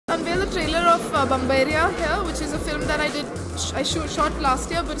Bambaria here, which is a film that I shot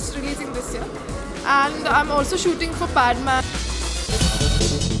last year, but it's releasing this year. And I'm also shooting for Padman.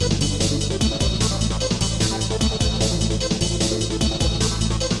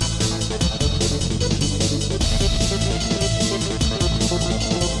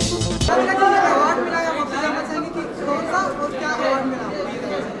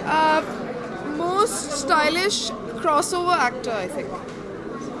 Most stylish crossover actor, I think.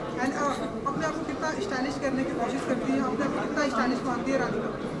 And अपने आप को कितना stylish करने की कोशिश करती हैं, अपने आप को कितना स्टाइलिश मानती है राधिका?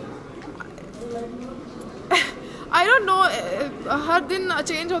 I don't know. हर दिन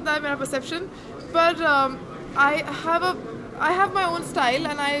change होता है मेरा perception, but I have my own style,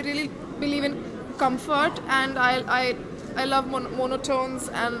 and I really believe in comfort, and I love monotones,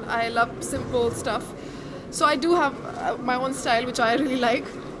 and I love simple stuff. So I do have my own style, which I really like.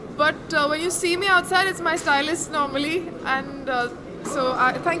 But when you see me outside, it's my stylist normally, and so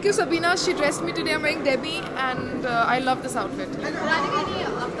thank you, Sabina. She dressed me today. I'm wearing Debbie, and I love this outfit. Radhika, any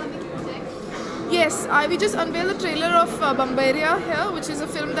upcoming projects? Yes, we just unveiled the trailer of Bambaria here, which is a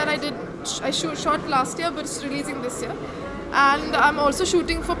film that I shot last year, but it's releasing this year. And I'm also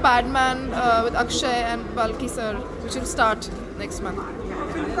shooting for Padman with Akshay and Balki sir, which will start next month.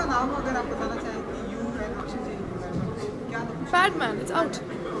 Film का नाम अगर आप बताना चाहें कि you and Akshay जी क्या नाम? Padman, it's out.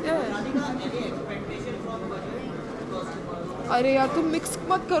 Yeah. अरे यार तुम मिक्स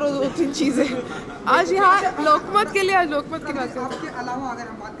मत करो दो तीन चीजें. आज यहाँ लोकमत के लिए आज लोकमत की बात करते हैं. आपके अलावा अगर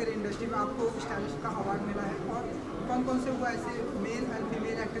हम बात करें इंडस्ट्री में, आपको स्टाइलिश का अवार्ड मिला है, और कौन कौन से वो ऐसे मेल एंड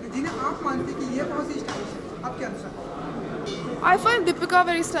फीमेल एक्टर हैं जिन्हें आप मानते हैं कि ये बहुत ही स्टाइलिश है आपके अनुसार? I find Deepika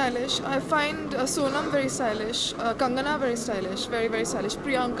very stylish. I find Sonam very stylish. Kangana very stylish. Very, very stylish.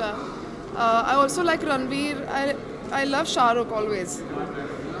 Priyanka. I also like Ranveer. I love Shah Rukh always.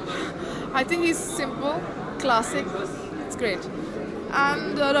 I think he's simple, classic. It's great.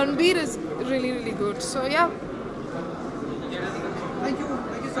 And Ranveer is really, really good. So yeah.